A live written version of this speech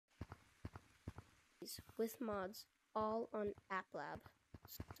these with mods, all on applab.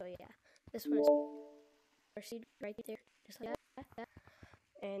 So yeah, this one is right there, just like that.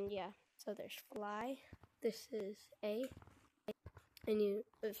 And yeah, so there's fly. This is A, and it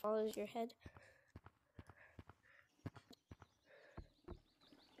follows your head.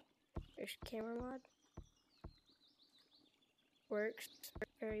 There's camera mod. Works,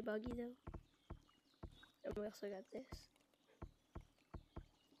 very buggy though. And we also got this.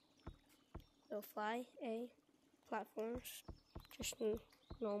 So fly, A, platforms, just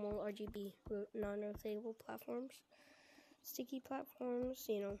normal RGB non-rotatable platforms. Sticky platforms,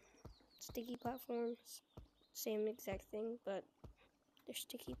 sticky platforms, same exact thing, but they're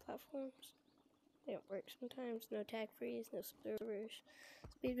sticky platforms. They don't work sometimes. No tag freeze, no servers,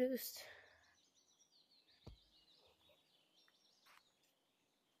 speed boost.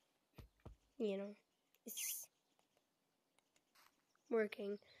 It's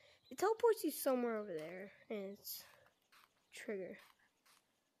working. It teleports you somewhere over there, and it's trigger.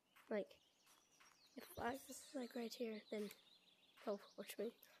 Like, if I was like right here, then teleports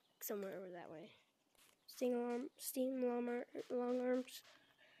me somewhere over that way. Steam long arms. Steam long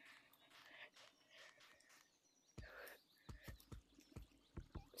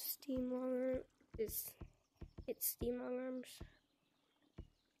arms.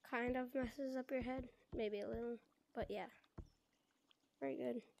 Kind of messes up your head, maybe a little, but yeah, very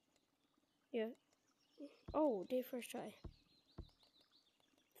good. Yeah. Oh, did first try.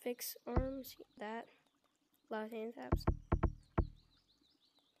 Fix arms, that. Loud hand taps.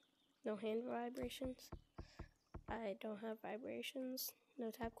 No hand vibrations. I don't have vibrations.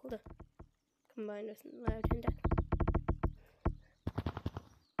 No tap cooldown. Combined with loud hand tap.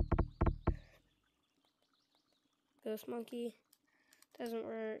 Ghost monkey doesn't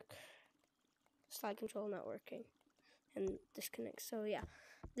work. Slide control not working. And disconnect. So yeah,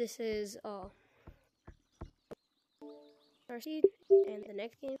 this is Starseed, and the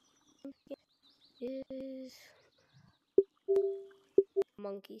next game is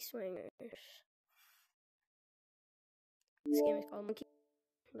Monkey Swingers. This game is called Monkey,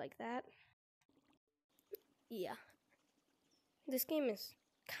 like that. Yeah. This game is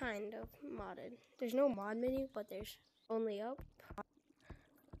kind of modded. There's no mod menu, but there's only up.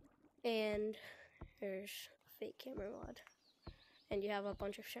 And there's fake camera mod. And you have a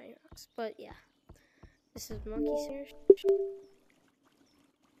bunch of shiny rocks. But yeah. This is Monkey Swingers.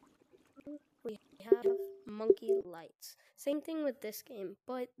 We have Monkey Lights. Same thing with this game,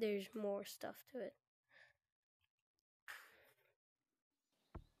 but there's more stuff to it.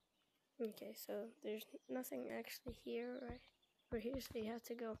 Okay, so there's nothing actually here, right? Over here, so you have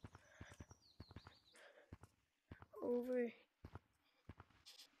to go over.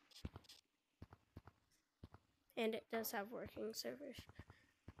 And it does have working servers.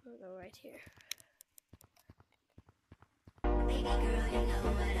 We'll go right here. Baby girl, you know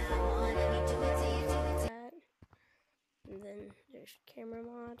what I want. Let me do it till you do it. That. And then there's camera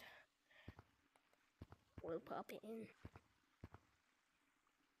mod. We'll pop it in.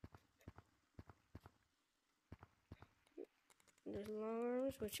 There's long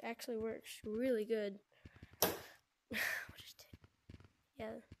arms, which actually works really good.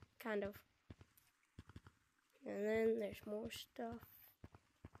 Yeah, kind of. And then there's more stuff.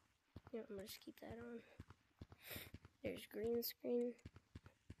 Yeah, I'm gonna just keep that on. There's green screen.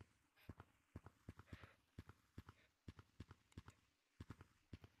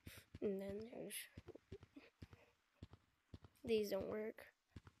 And then there's these don't work.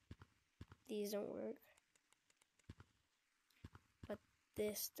 These don't work. But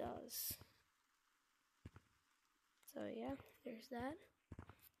this does. So yeah, there's that.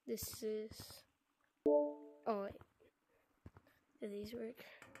 This is oh wait. Do these work?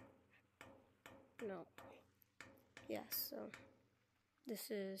 No. Yes, so this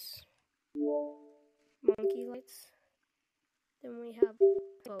is Monkey Lights. Then we have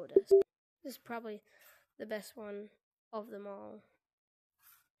Lotus. This is probably the best one of them all.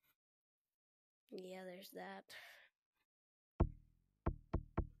 Yeah, there's that.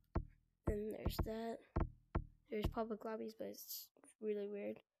 Then there's that. There's public lobbies, but it's really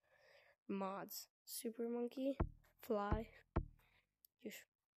weird. Mods. Super Monkey. Fly.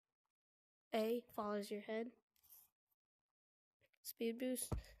 A follows your head. Speed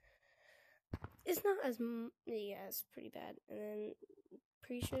boost. It's not as yeah, it's pretty bad. And then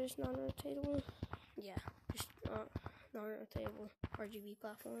Preacher's non-rotatable. Yeah, just non-rotatable RGB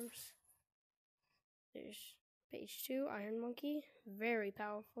platforms. There's page 2, Iron Monkey, very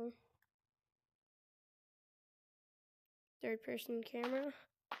powerful. Third person camera.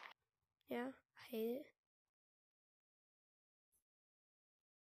 Yeah, I hate it.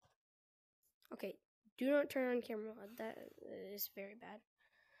 Okay, Do not turn on camera mode. That is very bad.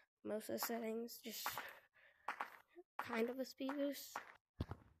 Most of the settings, just kind of a speed boost.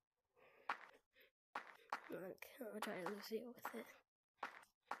 I'll try to lose it with it.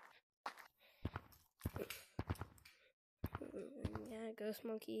 Yeah, Ghost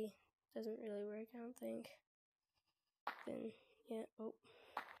Monkey doesn't really work, I don't think. Then, yeah, oh.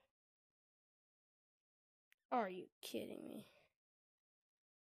 Are you kidding me?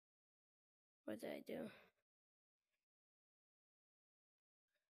 What did I do?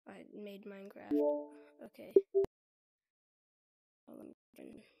 I made Minecraft. Okay.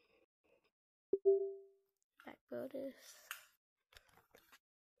 Backload this.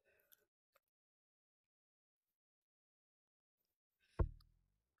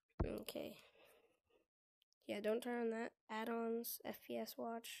 Okay. Yeah, don't turn on that. Add-ons, FPS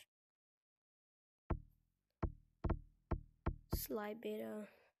watch, slide beta,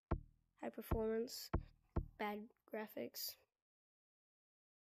 high performance, bad graphics.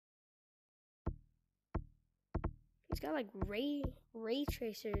 It's got like ray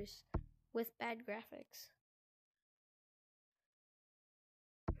tracers with bad graphics.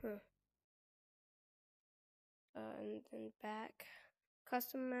 Huh. And then back,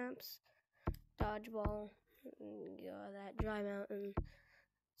 custom maps, dodgeball, that dry mountain,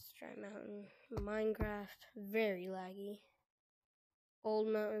 Minecraft, very laggy. Old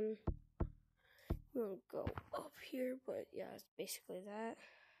mountain. We'll go up here, but yeah, it's basically that.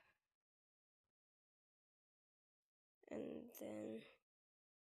 And then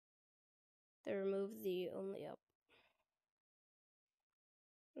they removed the only up.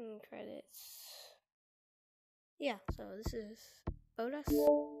 And credits. Yeah, so this is Bodas.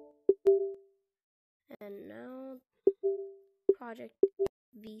 And now Project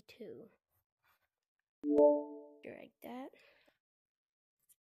V2. Drag that.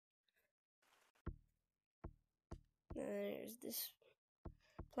 And then there's this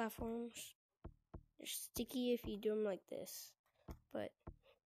platforms. They're sticky if you do them like this. But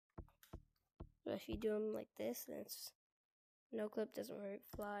if you do them like this, then it's no clip doesn't work.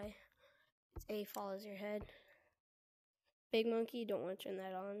 Fly. It's A follows your head. Big monkey, don't want to turn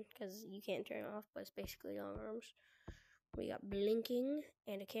that on because you can't turn it off, but it's basically long arms. We got blinking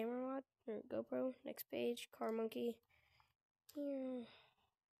and a camera mod or GoPro. Next page, car monkey. Yeah.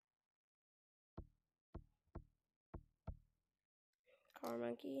 Car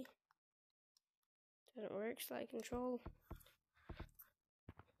monkey. Doesn't work. Slide control.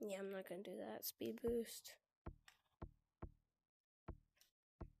 Yeah, I'm not gonna do that. Speed boost.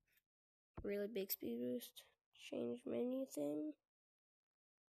 Really big speed boost. Change menu thing.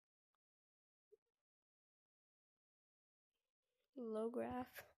 Low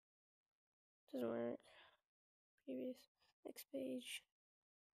graph. Doesn't work. Previous. Next page.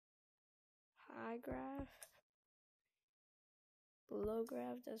 High graph. Low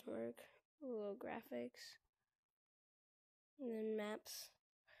graph doesn't work. Low graphics. And then maps.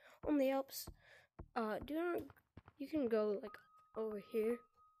 On the Alps. You can go like over here,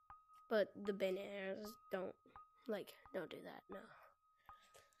 but the bananas don't do that. No,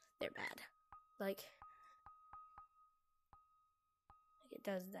 they're bad. Like it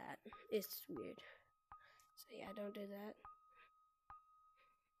does that. It's weird. So yeah, don't do that.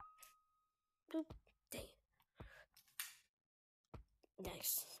 Boop. Dang.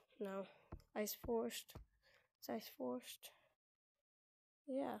 Nice. No. Ice Forced. It's Ice Forced.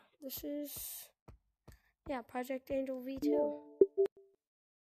 Yeah, this is Project Angel V2.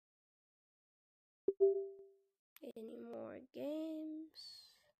 Any more games?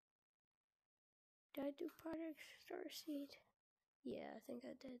 Did I do Project Starseed? Yeah, I think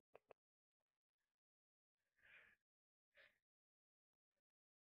I did.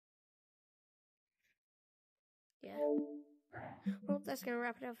 Yeah. Well, that's gonna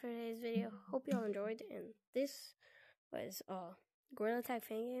wrap it up for today's video. Hope y'all enjoyed, and this was Gorilla Tag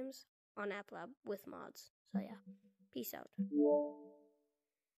Fan Games on applab with mods. So yeah, peace out.